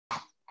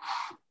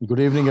Good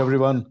evening,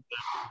 everyone.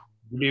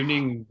 Good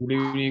evening. Good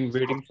evening.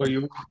 Waiting for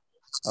you.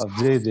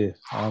 Ji,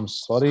 I'm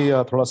sorry,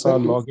 थोड़ा सा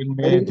login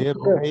में देर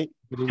हो गई.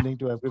 Good evening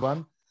to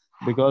everyone.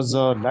 Because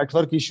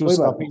network issues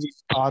काफी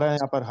आ रहे हैं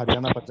यहाँ पर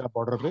हरियाणा पंजाब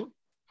बॉर्डर पे.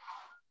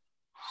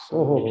 So,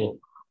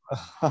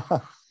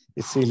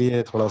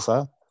 इसीलिए थोड़ा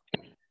सा.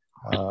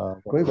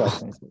 कोई बात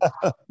नहीं.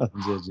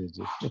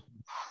 जी.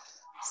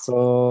 So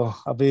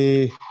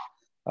अभी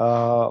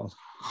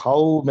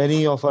how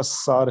many of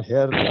us are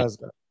here as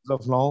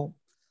of now?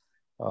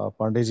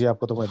 Pandey ji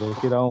आपको तो मैं देख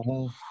ही रहा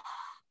हूँ.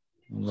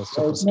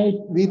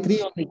 V3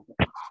 only.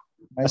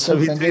 अच्छा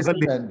V3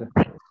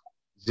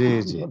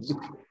 जी.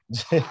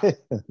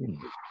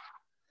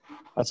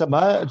 अच्छा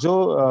मैं जो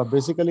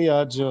बेसिकली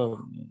आज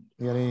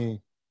यानी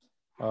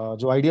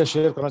जो आइडिया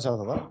शेयर करना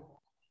चाहता था,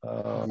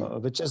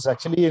 which is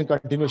actually in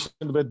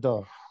continuation with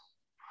the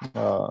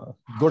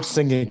good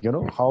singing,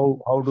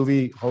 how do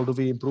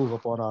we improve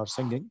upon our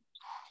singing,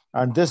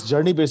 and this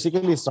journey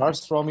basically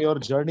starts from your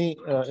journey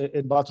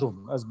in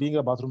bathroom as being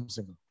a bathroom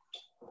singer.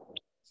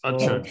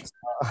 So,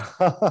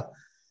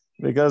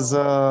 because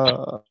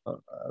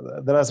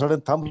there are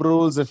certain thumb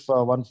rules. If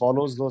one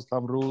follows those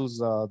thumb rules,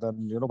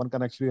 then one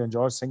can actually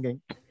enjoy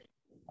singing.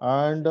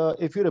 And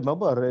if you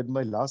remember, in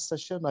my last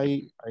session,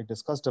 I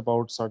discussed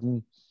about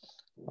certain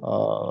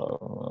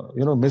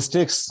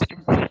mistakes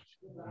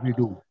we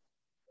do.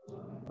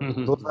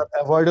 Those are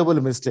avoidable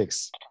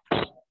mistakes,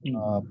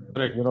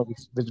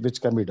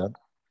 which can be done.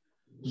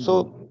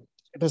 So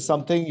it is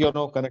something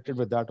connected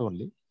with that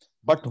only.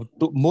 But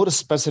to more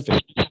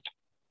specific,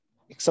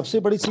 सबसे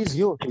बड़ी चीज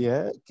ये होती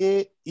है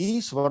कि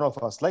each one of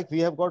us, like we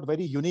have got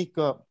very unique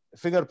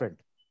fingerprint.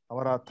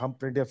 हमारा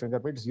thumbprint या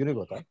fingerprint is unique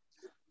होता है.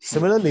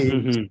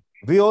 Similarly,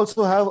 we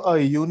also have a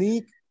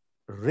unique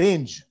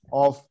range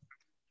of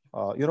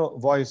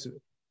voice.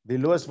 The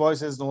lowest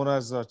voice is known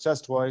as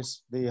chest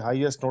voice. The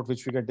highest note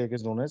which we can take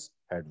is known as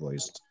head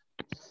voice.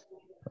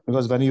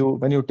 Because when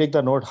you take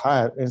the note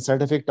higher, in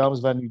scientific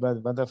terms, when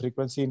the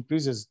frequency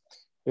increases,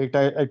 it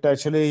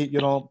actually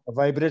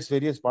vibrates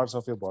various parts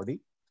of your body.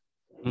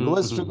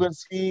 Lowest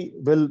frequency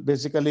will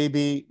basically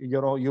be,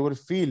 you will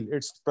feel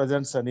its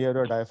presence near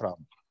your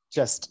diaphragm,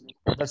 chest.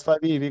 That's why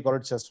we call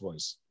it chest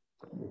voice.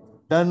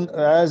 Then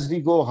as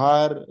we go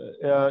higher,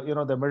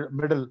 the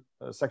middle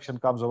section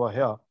comes over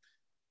here.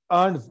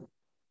 And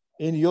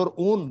in your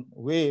own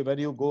way, when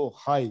you go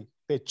high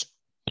pitch,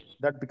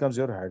 that becomes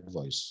your head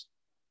voice.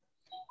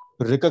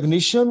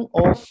 Recognition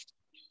of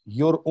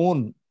your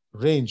own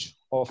range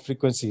of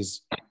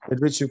frequencies in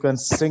which you can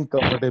sing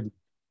comfortably.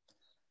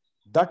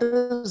 That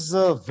is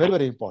very,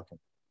 very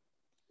important.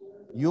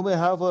 You may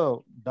have a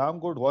damn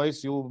good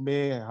voice. You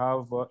may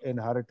have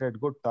inherited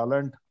good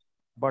talent,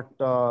 but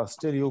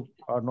still you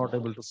are not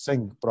able to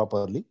sing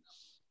properly.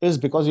 Is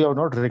because you have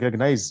not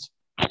recognized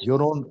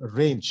your own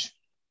range.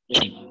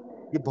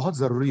 ये बहुत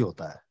जरूरी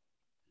होता है.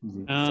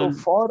 So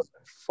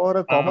for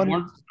a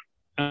common.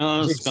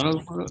 Colonel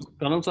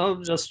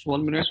Sahab, just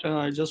 1 minute.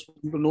 I just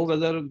want to know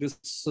whether this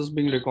is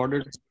being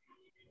recorded.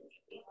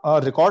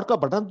 Record का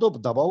button तो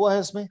दबा हुआ है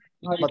इसमें.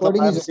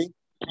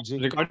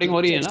 रिकॉर्डिंग हो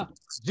रही है ना?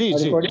 जी.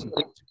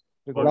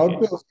 क्लाउड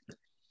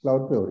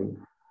पे हो रही है.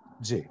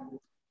 जी.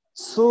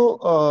 So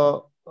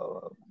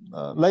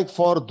like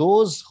for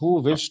those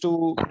who wish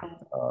to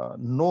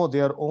know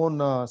their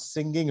own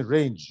singing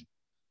range,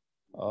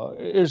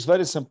 it's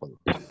very simple.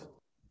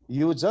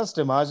 You just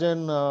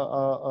imagine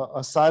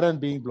a siren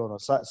being blown.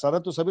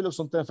 Siren तो सभी लोग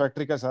सुनते हैं,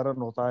 फैक्ट्री का siren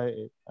होता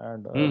है,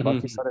 and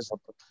बाकी सारे सब.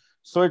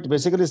 So it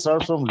basically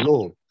starts from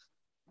low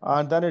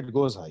and then it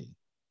goes high.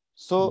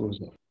 So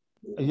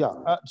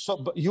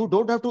so you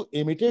don't have to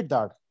imitate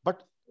that,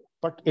 but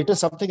it is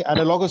something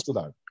analogous to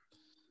that.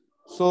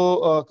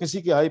 So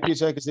किसी की high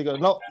pitch है, किसी का.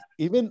 Now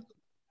even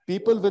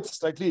people with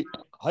slightly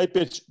high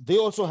pitch, they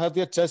also have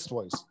their chest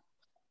voice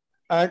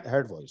and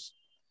head voice.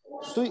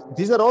 So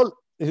these are all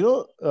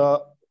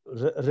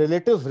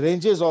relative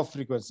ranges of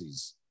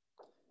frequencies,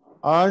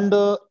 and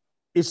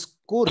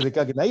इसको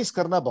recognize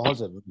करना बहुत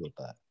जरूरी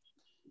होता है.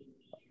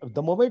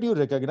 The moment you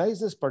recognize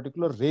this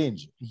particular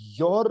range,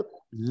 your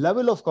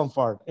level of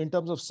comfort in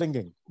terms of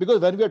singing, because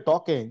when we are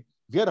talking,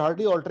 we are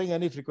hardly altering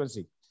any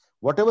frequency.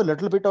 Whatever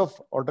little bit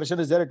of alteration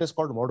is there, it is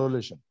called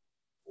modulation.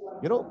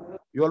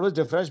 You always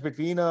differentiate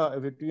between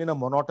a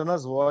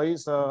monotonous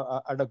voice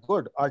and a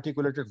good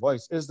articulated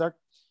voice. Is that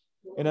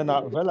in a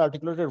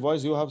well-articulated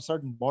voice, you have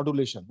certain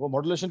modulation. वो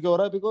modulation क्यों हो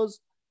रहा है? Because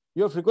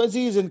your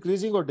frequency is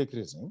increasing or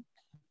decreasing.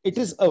 It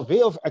is a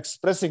way of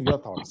expressing your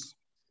thoughts.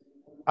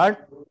 And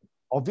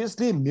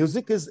obviously,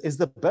 music is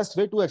the best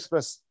way to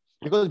express,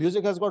 because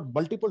music has got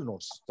multiple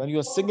notes. When you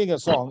are singing a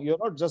song, you're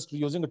not just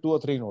using 2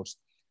 or 3 notes.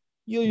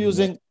 You're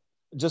using,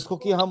 जिसको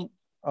कि हम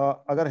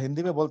अगर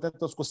हिंदी में बोलते हैं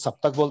तो उसको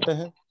सप्तक बोलते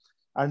हैं.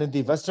 And in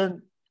the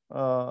Western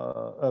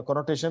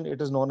connotation,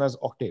 it is known as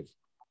octave.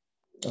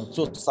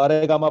 So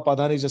सारे गामा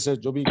पाधानी जैसे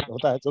जो भी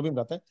होता है, जो भी हम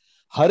गाते हैं,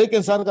 हर एक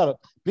इंसान का.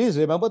 Please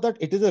remember that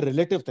it is a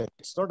relative thing.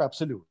 It's not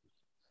absolute.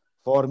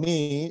 For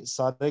me,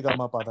 सारे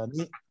gamma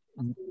पाधानी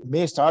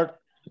may start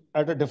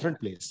at a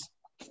different place.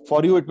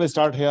 For you, it may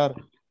start here.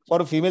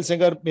 For a female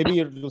singer,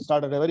 maybe it will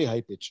start at a very high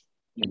pitch.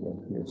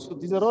 Yes. So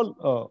these are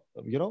all,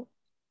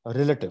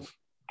 relative.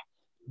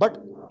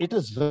 But it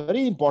is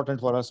very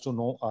important for us to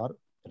know our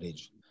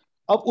range.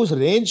 अब उस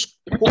range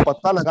को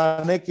पता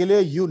लगाने के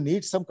लिए you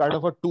need some kind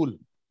of a tool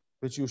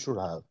which you should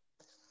have.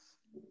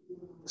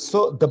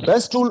 So the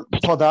best tool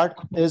for that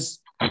is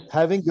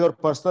having your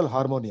personal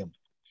harmonium.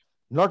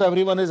 Not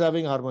everyone is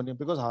having harmonium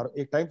because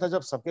एक time था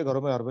जब सबके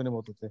घरों में harmonium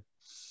होते थे.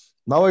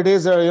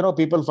 Nowadays,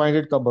 people find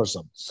it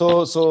cumbersome.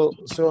 So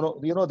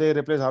they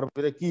replace harmonium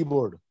with a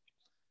keyboard.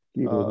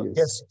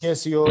 Yes.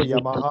 Casio,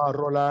 Yamaha,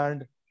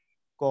 Roland,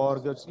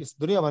 Korg, इस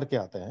दुनिया भर के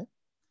आते हैं.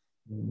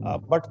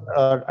 But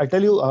I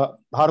tell you,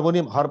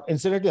 harmonium.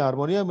 Incidentally,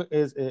 harmonium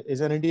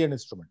is an Indian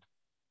instrument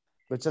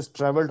which has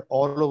traveled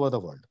all over the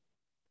world.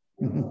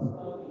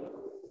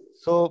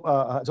 So,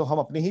 जो हम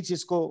अपनी ही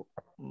चीज को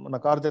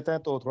नकार देते हैं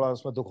तो थोड़ा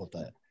उसमें दुख होता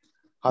है.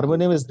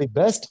 Harmonium is the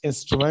best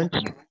instrument,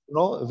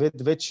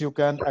 with which you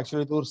can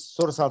actually do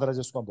सुर साधना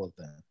जिसको हम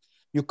बोलते हैं.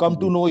 You come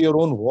to know your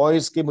own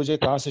voice कि मुझे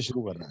कहाँ से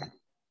शुरू करना है.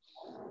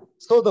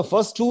 So the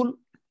first tool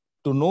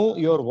to know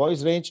your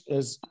voice range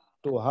is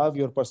to have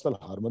your personal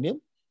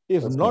harmonium.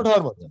 If not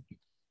harmonium,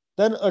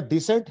 then a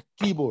decent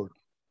keyboard.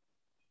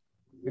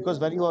 Because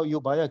when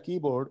you buy a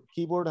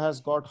keyboard has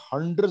got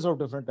hundreds of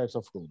different types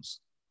of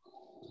tones.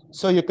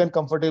 So you can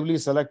comfortably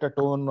select a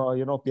tone,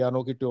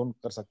 piano ki tone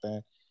kar sakte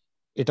hain.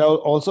 It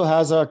also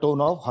has a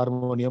tone of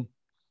harmonium.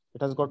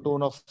 It has got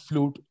tone of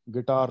flute,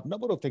 guitar,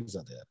 number of things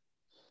are there.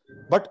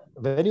 But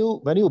when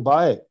you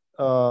buy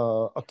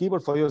a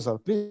keyboard for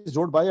yourself, please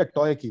don't buy a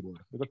toy keyboard,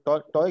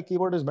 because toy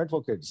keyboard is meant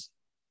for kids.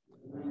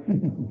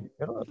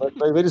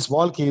 Very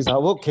small keys,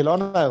 वो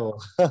खिलौना है वो,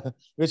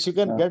 which you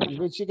can get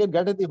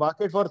in the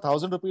market for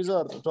 1,000 rupees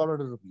or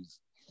 1,200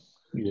 rupees.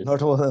 Yes. Not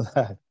more than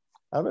that.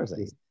 I'm not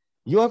saying.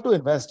 You have to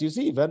invest. You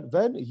see,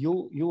 when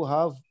you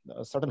have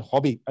a certain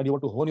hobby and you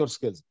want to hone your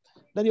skills,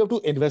 then you have to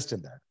invest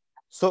in that.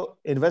 So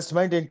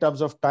investment in terms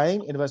of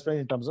time, investment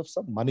in terms of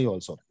some money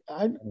also.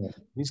 And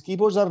these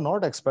keyboards are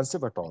not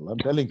expensive at all, I'm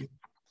telling you.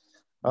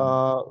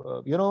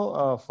 For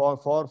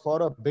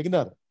a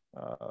beginner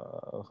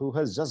who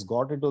has just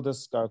got into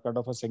this kind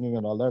of a singing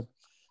and all that,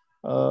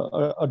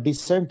 a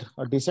decent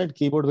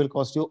keyboard will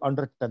cost you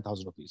under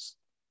 10,000 rupees.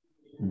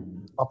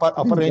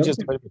 Upper range is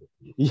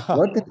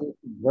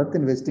worth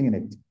investing in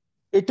it.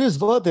 It is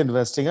worth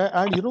investing,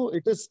 and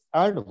it is.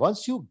 And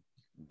once you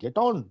get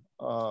on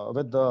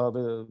with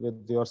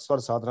your swar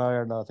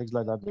sadhana and things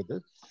like that with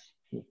it,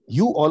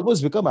 you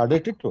almost become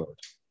addicted to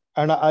it.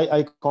 And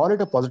I call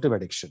it a positive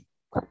addiction,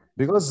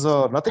 because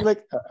nothing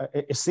like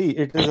see,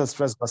 it is a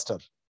stress buster.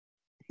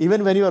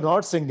 Even when you are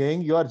not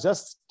singing, you are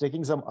just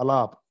taking some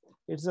alap.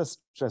 It's a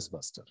stress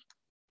buster.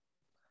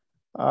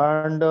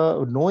 And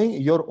knowing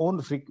your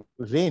own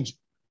range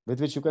with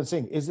which you can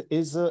sing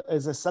is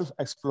a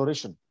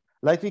self-exploration.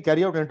 Like we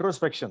carry out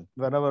introspection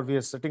whenever we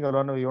are sitting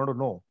alone and we want to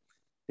know,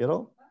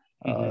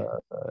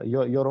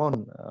 your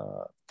own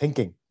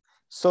thinking.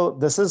 So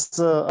this is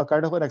a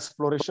kind of an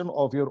exploration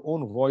of your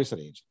own voice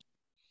range.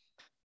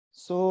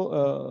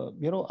 So,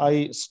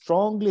 I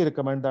strongly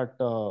recommend that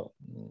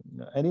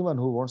anyone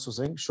who wants to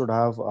sing should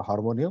have a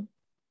harmonium,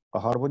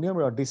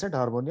 a decent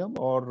harmonium,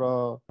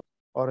 or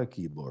a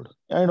keyboard.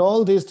 And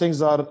all these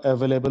things are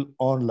available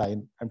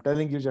online. I'm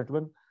telling you,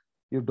 gentlemen,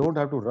 you don't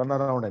have to run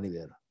around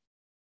anywhere.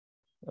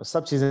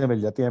 सब चीजें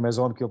मिल जाती हैं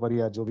Amazon के ऊपर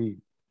या जो भी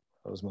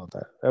उसमें होता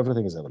है.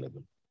 Everything is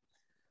available.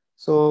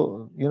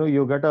 So,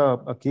 you get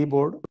a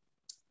keyboard.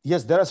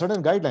 Yes, there are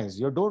certain guidelines.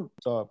 You don't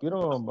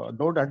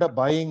end up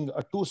buying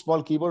a too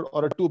small keyboard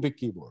or a too big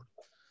keyboard.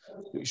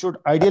 You should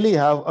ideally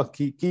have a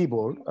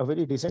keyboard, a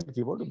very decent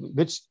keyboard,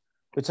 which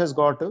has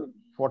got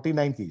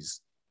 49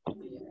 keys.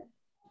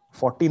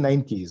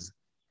 49 keys.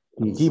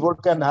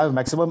 Keyboard can have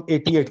maximum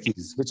 88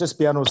 keys, which is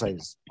piano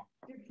size.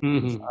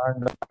 And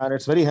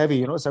it's very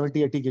heavy,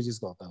 70-80 kgs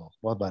का होता है वो,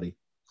 बहुत भारी.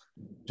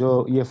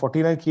 जो ये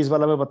 49 keys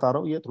वाला मैं बता रहा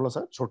हूँ, ये थोड़ा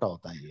सा छोटा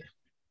होता है ये.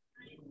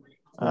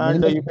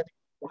 And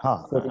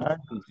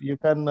you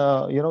can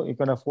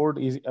afford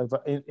easy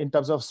in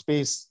terms of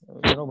space,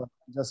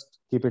 just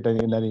keep it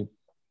in any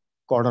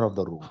corner of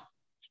the room.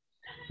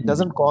 It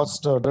doesn't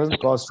cost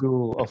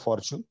you a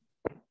fortune.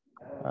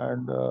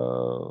 And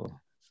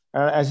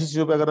ऐसी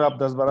चीजों पे अगर आप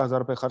 10-12 हजार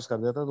रुपए खर्च कर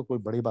देते हैं तो कोई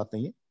बड़ी बात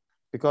नहीं है,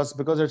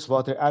 because it's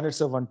worth it, and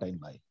it's a one-time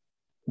buy.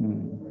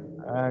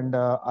 And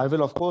I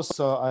will, of course,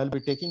 I'll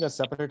be taking a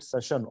separate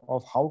session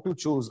of how to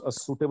choose a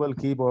suitable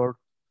keyboard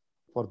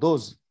for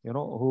those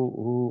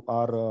who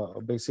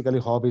are basically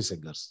hobby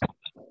singers.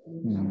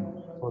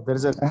 So there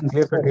is a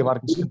clear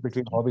demarcation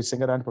between hobby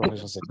singer and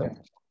professional singer.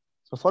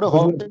 So for a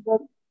hobby singer,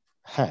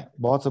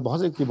 बहुत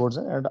से keyboards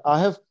हैं, and I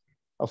have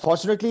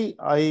fortunately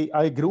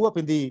I grew up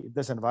in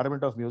this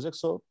environment of music,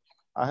 so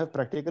I have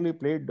practically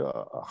played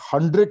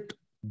 100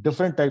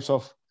 different types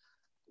of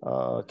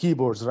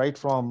keyboards, right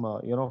from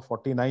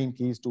 49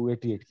 keys to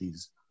 88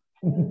 keys.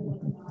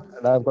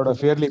 And I've got a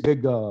fairly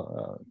big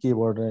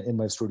keyboard in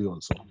my studio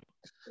also.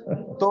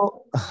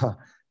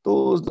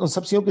 तो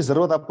सब चीजों की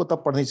जरूरत आपको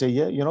तब पड़नी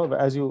चाहिए,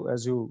 as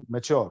you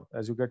mature,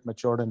 as you get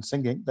matured in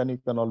singing, then you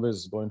can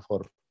always go in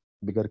for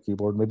bigger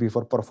keyboard, maybe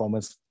for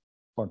performance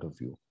point of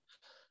view.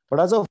 But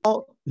as of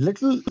now,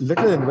 little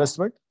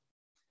investment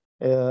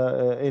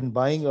in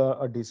buying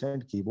a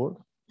decent keyboard,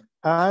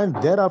 and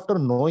thereafter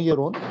knowing your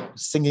own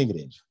singing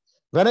range.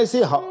 When I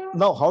say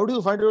how do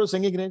you find your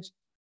singing range?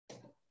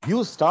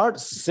 You start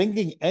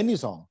singing any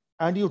song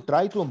and you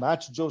try to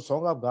match जो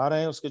song आप गा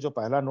रहे हैं उसके जो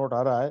पहला note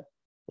आ रहा है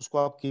उसको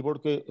आप कीबोर्ड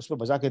के उसमें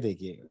बजा के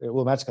देखिए,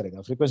 वो मैच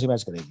करेगा, फ्रीक्वेंसी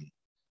मैच करेगी.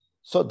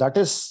 So that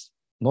is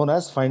known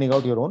as finding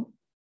out your own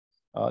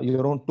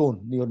tone,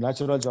 your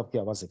natural जो आपकी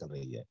आवाज निकल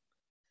रही है.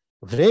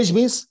 Range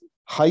means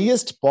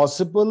highest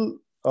possible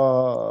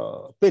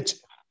pitch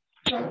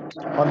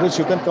on which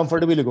you can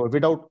comfortably go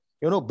without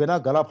बिना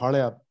गला फाड़े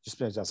आप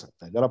जिसमें जा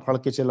सकते हैं. गला फाड़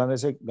के चिल्लाने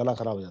से गला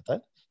खराब हो जाता है.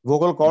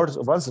 Vocal cords,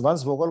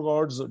 once vocal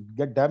cords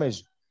get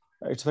damaged,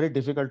 it's very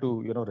difficult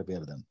to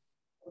repair them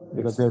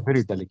because they're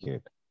very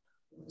delicate.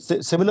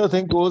 Similar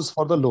thing goes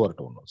for the lower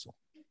tone also.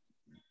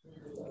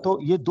 तो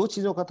ये दो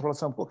चीजों का थोड़ा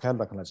सा हमको ख्याल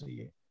रखना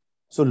चाहिए.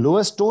 So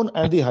lowest tone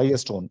and the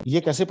highest tone,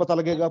 ये कैसे पता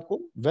लगेगा आपको?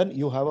 When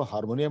you have a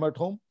harmonium at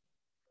home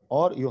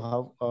or you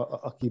have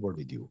a keyboard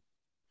with you.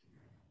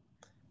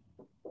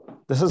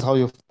 This is how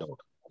you find out.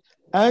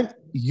 And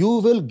you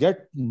will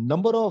get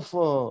number of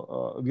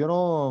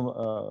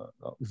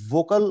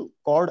vocal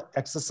cord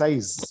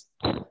exercise,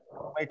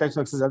 my types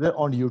of exercises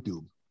on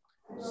YouTube.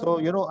 So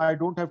I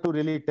don't have to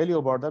really tell you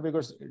about that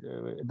because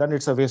then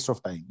it's a waste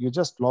of time. You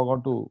just log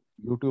on to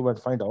YouTube and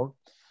find out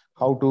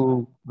how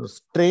to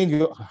train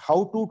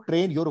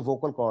your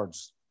vocal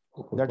cords.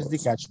 That is the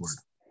catchword.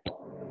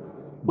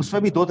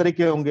 उसमें भी दो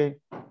तरीके होंगे,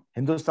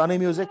 हिंदुस्तानी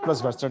music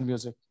plus western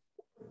music.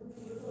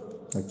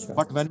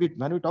 But when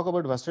we talk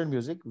about Western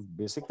music,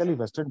 basically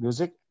Western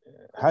music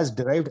has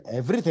derived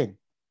everything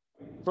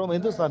from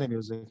Hindustani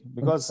music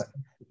because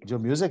जो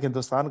music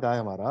Hindustan का है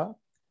हमारा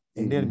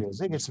Indian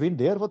music, it's been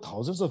there for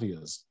thousands of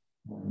years.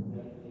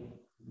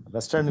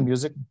 Western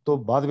music तो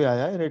बाद में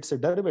आया है and it's a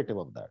derivative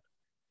of that.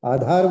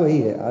 आधार वही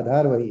है.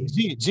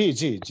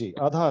 जी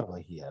आधार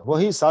वही है,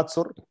 वही सात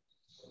सुर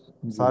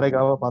सारे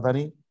गावा पता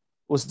नहीं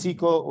उसी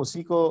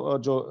को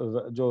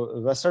जो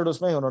वेस्टर्न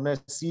उसमें उन्होंने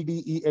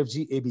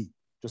CDEFGAB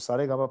जो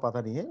सारे गामा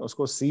पता नहीं है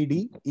उसको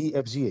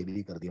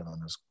CDEFGAB कर दिया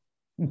उन्होंने उसको.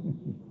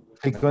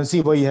 फ्रीक्वेंसी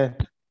वही है.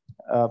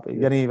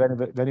 यानी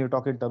when you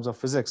talk in terms of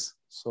physics,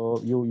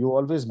 so you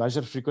always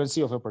measure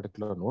frequency of a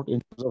particular note in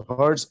terms of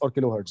hertz or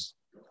kilohertz.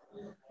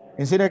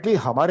 Incidentally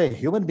हमारे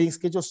human beings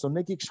की जो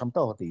सुनने की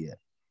क्षमता होती है,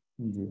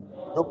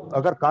 तो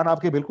अगर कान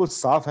आपके बिल्कुल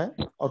साफ हैं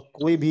और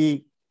कोई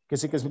भी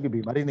किसी किस्म की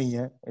बीमारी नहीं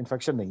है,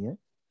 इन्फेक्शन नहीं है,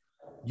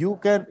 you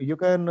can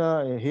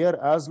hear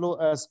as low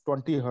as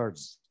 20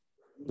 hertz,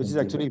 which is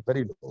actually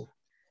very low.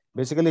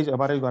 Basically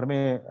हमारे घर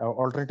में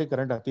ऑल्टरनेटिव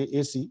करंट आती है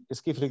AC,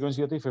 इसकी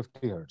फ्रीक्वेंसी होती है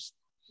 50 हर्ट्ज.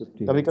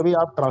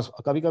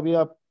 कभी-कभी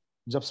आप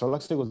जब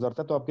सड़क से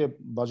गुजरते हैं तो आपके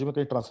बाजू में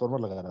कहीं ट्रांसफार्मर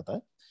लगा रहता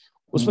है,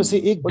 उसमें से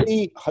एक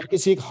बड़ी हल्की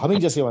सी एक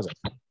हमिंग जैसी आवाज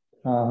आती है.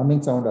 हाँ,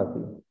 हमिंग साउंड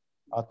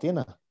आती है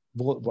ना,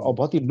 वो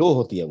बहुत ही लो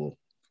होती है.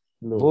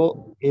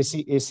 वो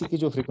AC की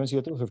जो फ्रीक्वेंसी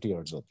होती है वो 50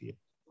 हर्ट्ज होती है.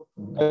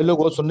 कई लोग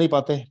वो सुन नहीं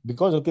पाते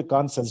बिकॉज उनके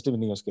कान सेंसिटिव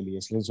नहीं है उसके लिए,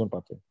 इसलिए सुन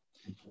पाते.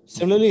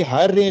 सिमिलरली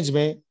हायर रेंज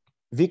में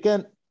we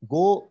can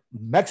go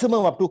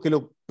maximum up to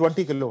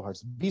 20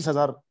 kilohertz,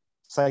 20,000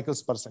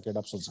 cycles पर सेकेंड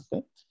आप सुन सकते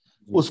हैं.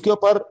 उसके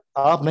ऊपर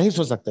आप नहीं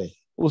सुन सकते,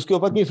 उसके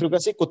ऊपर की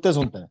फ्रीक्वेंसी कुत्ते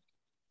सुनते हैं.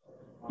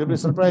 You'll be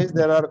surprised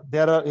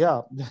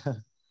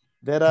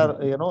there are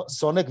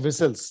sonic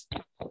whistles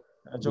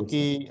जो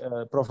कि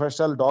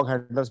प्रोफेशनल डॉग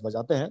हैंडलर्स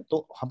बजाते हैं,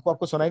 तो हमको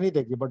आपको सुनाई नहीं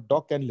देगी but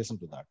dog can listen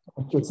to that.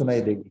 आपको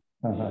सुनाई देगी.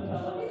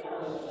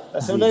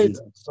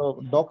 So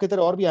डॉग की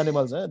तरह और भी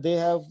एनिमल्स हैं, दे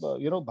हैव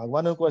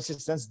भगवान ने उनको ऐसी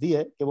सेंस दी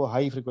है कि वो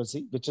high frequency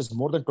which is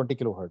more than 20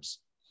 kilohertz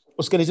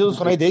उसके नीचे तो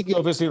सुनाई देगी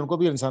ऑब्वियसली उनको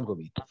भी, इंसान को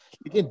भी,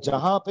 लेकिन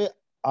जहां पे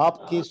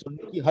आपकी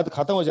सुनने की हद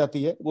खत्म हो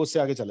जाती है वो उससे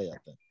आगे चले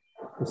जाते हैं.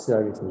 उससे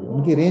आगे चले,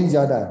 उनकी रेंज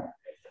ज्यादा है.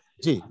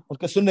 जी,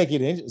 उनके सुनने की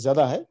रेंज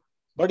ज्यादा है,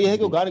 बट ये है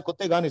कि वो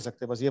कुत्ते गा नहीं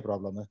सकते, बस ये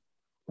प्रॉब्लम है.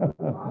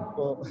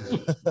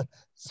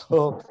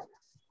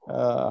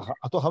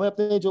 तो हमें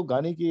अपने जो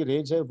गाने की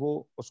रेंज है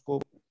वो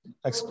उसको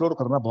एक्सप्लोर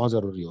करना बहुत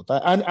जरूरी होता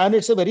है. And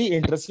it's a very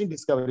interesting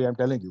discovery, I am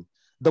telling you.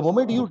 The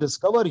moment you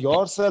discover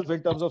yourself in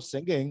terms of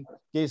singing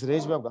कि इस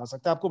रेंज में आप गा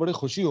सकते हैं, आपको बड़ी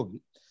खुशी होगी,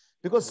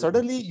 because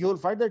suddenly you will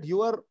find that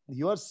you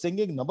are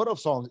singing number of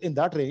songs in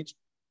that range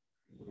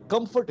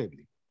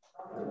comfortably.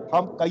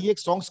 हम कई एक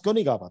सॉन्ग्स क्यों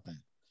नहीं गा पाते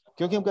हैं?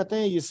 क्योंकि हम कहते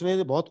हैं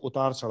इसमें बहुत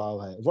उतार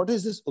चढ़ाव है. व्हाट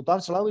इज दिस उतार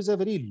चढ़ाव? Is a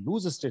very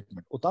loose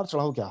statement. उतार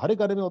चढ़ाव क्या? हर एक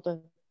गाने में होता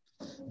है,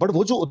 बट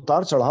वो जो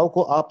उतार चढ़ाव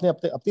को आपने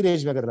अपनी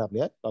रेंज में अगर आप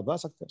लिया तो आप गा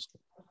सकते हैं उसको.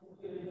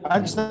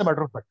 And it's a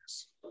matter of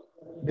practice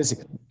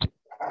basically.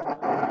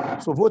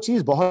 सो वो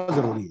चीज बहुत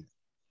जरूरी है.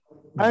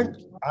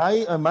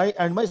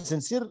 And my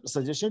sincere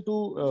suggestion to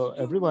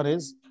everyone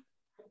is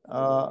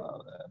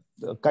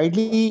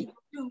kindly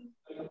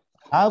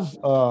have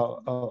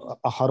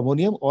a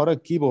harmonium or a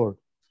keyboard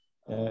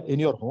in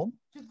your home,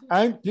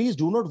 and please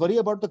do not worry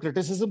about the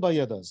criticism by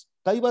others.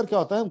 कई बार क्या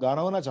होता है, हम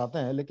गाना होना चाहते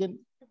हैं लेकिन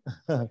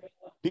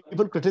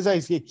people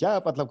criticize कि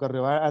क्या मतलब कर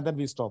रहे हो, and then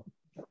we stop.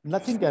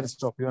 Nothing can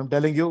stop you, I'm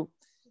telling you.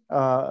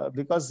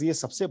 Because ये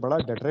सबसे बड़ा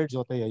डेटरेट जो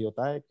होता है यही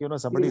होता है कि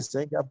somebody is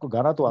saying कि आपको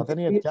गाना तो आता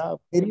नहीं है क्या.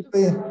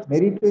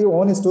 मेरी तो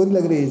ओन स्टोरी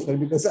लग रही है sir,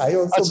 because I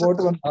also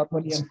bought one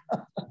harmonium.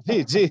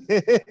 जी जी.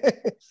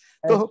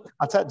 तो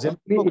अच्छा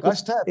जिनको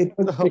कष्ट है it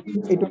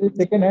was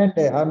second hand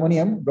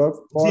harmonium bought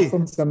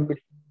from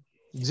somebody.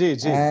 Ji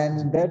ji.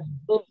 And that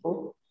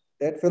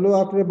fellow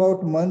after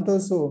about a month or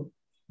so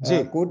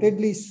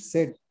quotedly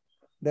said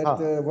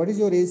that what is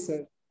your age,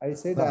 sir? I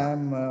said I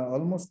am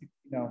almost 60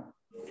 now.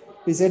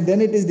 He said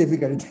then it is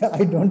difficult.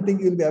 I don't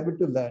think you'll be able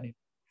to learn it.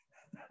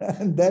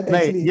 And that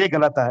actually ये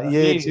गलत है,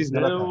 ये चीज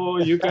गलत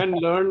है. You can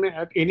learn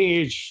at any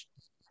age.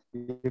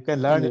 You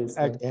can learn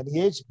at any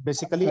age.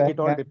 Basically, it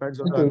all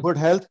depends on your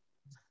good health.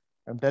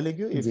 I'm telling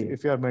you,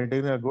 if you are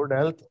maintaining a good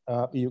health,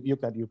 you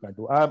can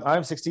do.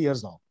 I'm 60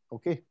 years now,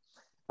 okay,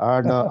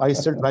 and I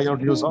still try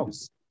out new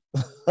songs.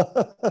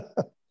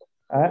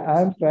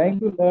 I'm trying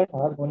to learn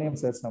harmonium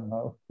sir somehow.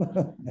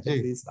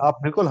 जी, आप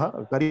बिल्कुल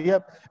हाँ करिए.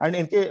 And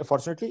इनके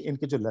fortunately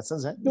इनके जो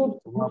lessons हैं वो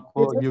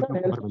आपको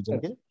YouTube पर मिल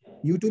जाएंगे.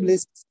 YouTube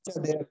lessons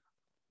are there.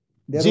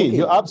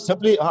 जी, आप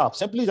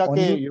सिंपली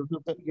जाके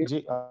YouTube पे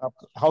जी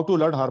आप हाउ टू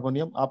लर्न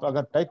हारमोनियम आप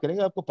अगर टाइप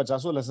करेंगे आपको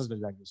 50 लेसन्स मिल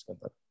जाएंगे उसके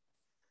अंदर.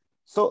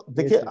 तो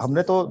देखिए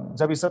हमने तो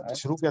जब ये सब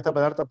शुरू किया था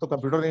बाजार तब तो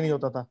कंप्यूटर ही नहीं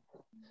होता था.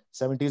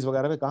 70s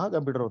वगैरह में कहाँ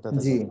कंप्यूटर होता था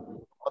जी.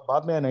 और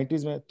बाद में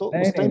 90s में तो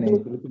उस टाइम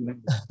बिल्कुल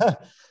नहीं.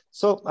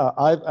 So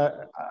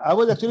I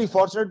was actually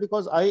fortunate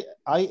because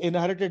I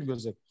inherited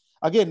music.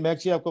 Again, मैं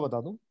actually आपको बता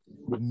दूं,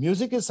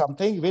 music is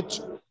something which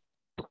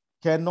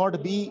cannot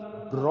be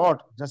brought.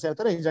 जैसे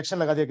आता है ना इंजेक्शन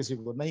लगा दिया किसी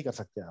को नहीं कर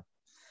सकते आप.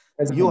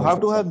 You have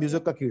to have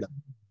music का कीड़ा.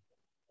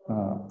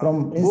 From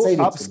inside.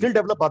 आप skill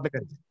develop बाद में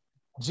करेंगे.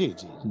 जी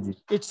जी.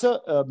 It's a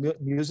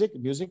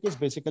music is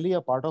basically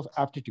a part of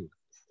aptitude.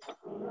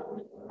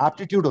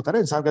 Aptitude होता है ना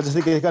इंसान का,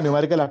 जैसे किसी का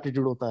न्यूमेरिकल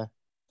aptitude होता है.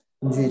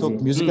 तो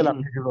म्यूजिकल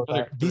एप्टीट्यूड होता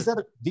है.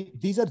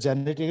 These are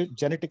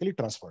genetically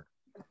transferred.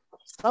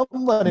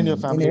 Someone in your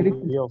family,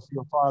 your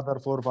father,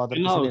 forefather,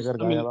 किसी ने अगर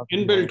गाया हुआ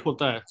इनबिल्ट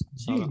होता है.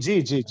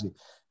 जी जी जी.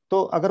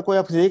 तो अगर कोई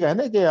आपसे ये कहे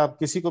ना कि आप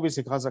किसी को भी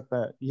सिखा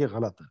सकता है, ये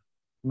गलत है.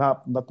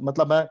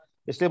 मतलब मैं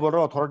इसलिए बोल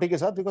रहा हूँ अथॉरिटी के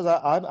साथ, because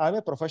I M a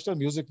professional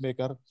music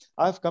maker.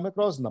 I have come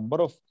across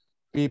number of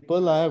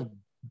people. I have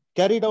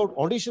carried out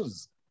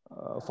auditions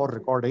for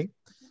recording.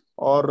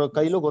 और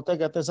कई लोग होते हैं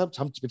कहते हैं सब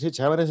हम पिछले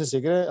 6 महीने से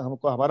सीख रहे हैं,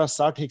 हमको हमारा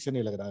साथ ठीक से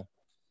नहीं लग रहा है.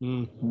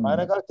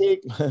 मैंने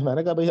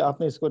कहा भाई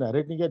आपने इसको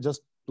नैरेट नहीं किया,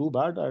 जस्ट टू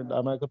बैड.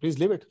 मैंने कहा प्लीज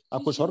लीव इट,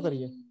 आप कुछ और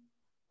करिए.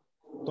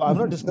 तो I am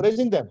not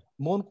discouraging them.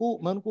 मैं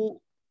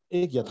उनको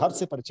एक यथार्थ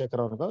से परिचय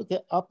करा उनका कि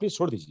आप प्लीज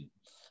छोड़ दीजिए.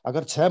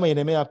 अगर 6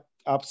 महीने में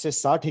आपसे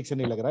साथ ठीक से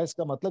नहीं लग रहा है,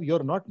 इसका मतलब you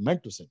are not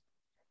meant to sing.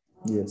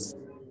 Yes,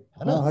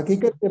 है ना,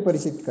 हकीकत से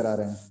परिचित करा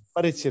रहे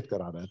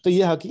हैं. तो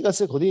ये हकीकत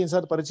से खुद ही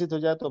इंसान परिचित हो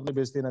जाए तो अपनी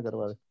बेइज्जती ना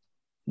करवाए.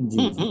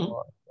 जी.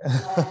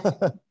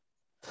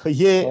 तो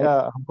ये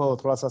हमको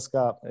थोड़ा सा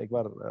इसका एक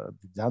बार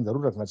ध्यान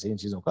जरूर रखना चाहिए इन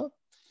चीजों का.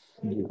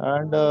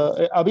 एंड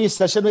अभी इस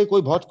सेशन में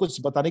कोई बहुत कुछ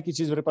बताने की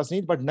चीज मेरे पास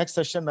नहीं, but next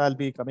session I will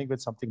be coming with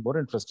something more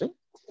interesting.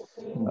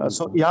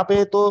 सो यहाँ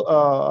पे तो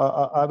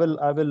I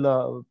will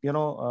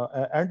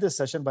and this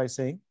session by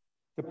saying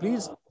कि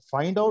please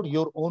find out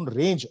your own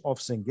range of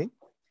singing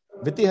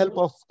with the help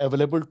of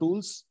available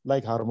tools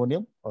like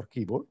harmonium और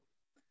keyboard.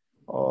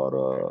 और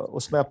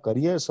उसमें आप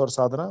करिए स्वर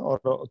साधना. और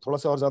थोड़ा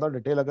सा और ज्यादा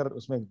डिटेल अगर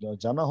उसमें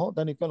जाना हो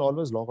then you can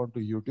always log on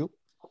to YouTube.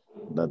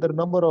 There are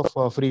number of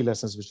free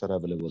lessons which are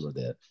available over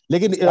there.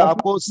 लेकिन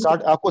आपको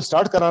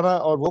स्टार्ट कराना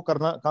और वो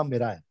करना काम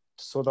मेरा है,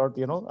 so that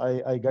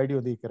I guide you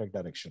in the correct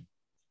direction.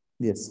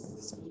 Yes.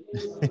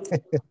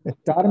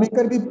 Star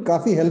maker भी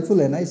काफी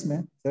हेल्पफुल है ना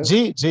इसमें.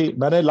 जी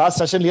मैंने लास्ट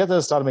सेशन लिया था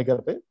स्टार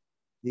मेकर पे.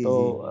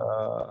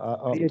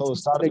 तो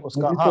स्टार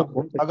उसका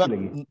अगर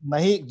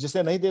नहीं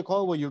जिसे नहीं देखा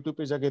हो वो YouTube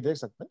पे जाके देख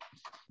सकते हैं.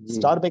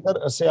 स्टार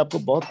मेकर से आपको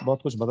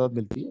बहुत कुछ मदद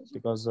मिलती है.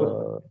 बिकॉज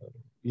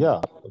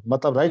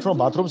मतलब right from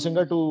bathroom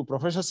singer to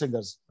professional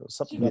singers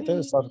सब कहते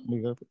हैं स्टार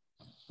मेकर पे.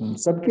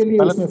 सबके लिए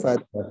उसमें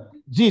फायदा है.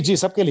 जी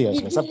सबके लिए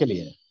इसमें सबके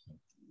लिए है.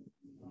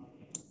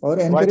 और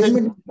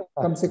एनकरेजमेंट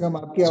कम से कम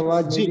आपकी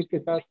आवाज म्यूजिक के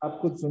साथ आप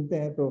खुद सुनते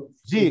हैं तो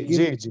जी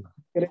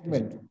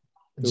encouragement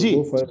ji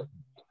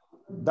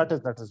that is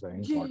very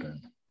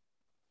important.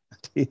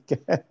 ठीक है.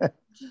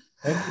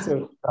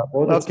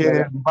 Okay,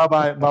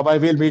 bye.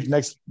 We'll meet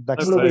next.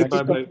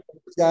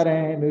 जा रहे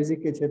हैं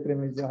म्यूजिक के क्षेत्र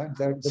में जहाँ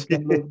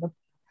हम लोग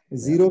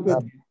जीरो पे.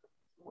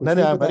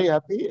 नहीं I'm very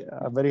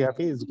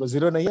happy.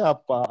 जीरो नहीं है,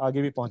 आप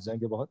आगे भी पहुंच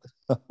जाएंगे बहुत.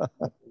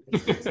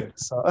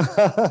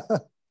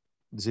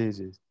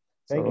 जी.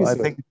 Thank you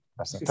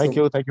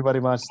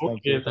very much.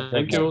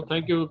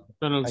 Thank you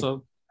Colonel sir.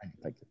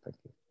 Thank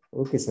you.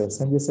 Okay sir.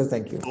 Sanjay sir,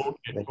 thank you.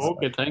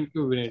 Okay, thank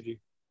you Vinay ji.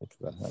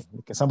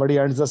 Okay, somebody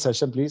ends the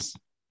session please.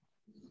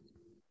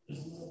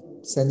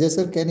 Sanjay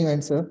sir, can you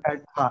end sir?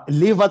 हाँ,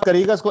 leave मत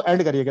करिएगा, इसको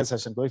and करिएगा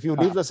session को. If you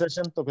leave the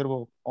session तो फिर वो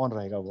on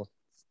रहेगा वो.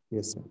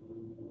 Yes sir.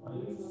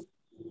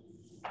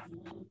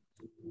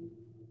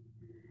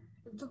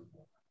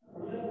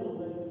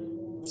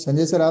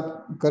 संजय सर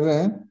आप कर रहे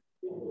हैं?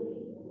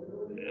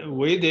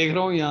 वही देख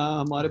रहा हूँ यहाँ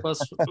हमारे पास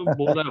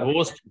बोल रहा है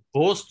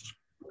होस्ट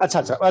अच्छा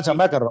अच्छा अच्छा,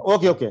 मैं कर रहा हूँ।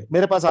 ओके ओके,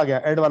 मेरे पास आ गया,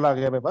 एंड वाला आ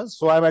गया मेरे पास।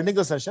 सो I am ending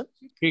the session.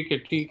 ठीक है,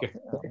 ठीक है।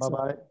 Bye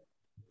bye.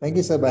 Thank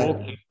you sir, bye.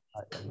 Okay,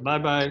 bye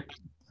bye.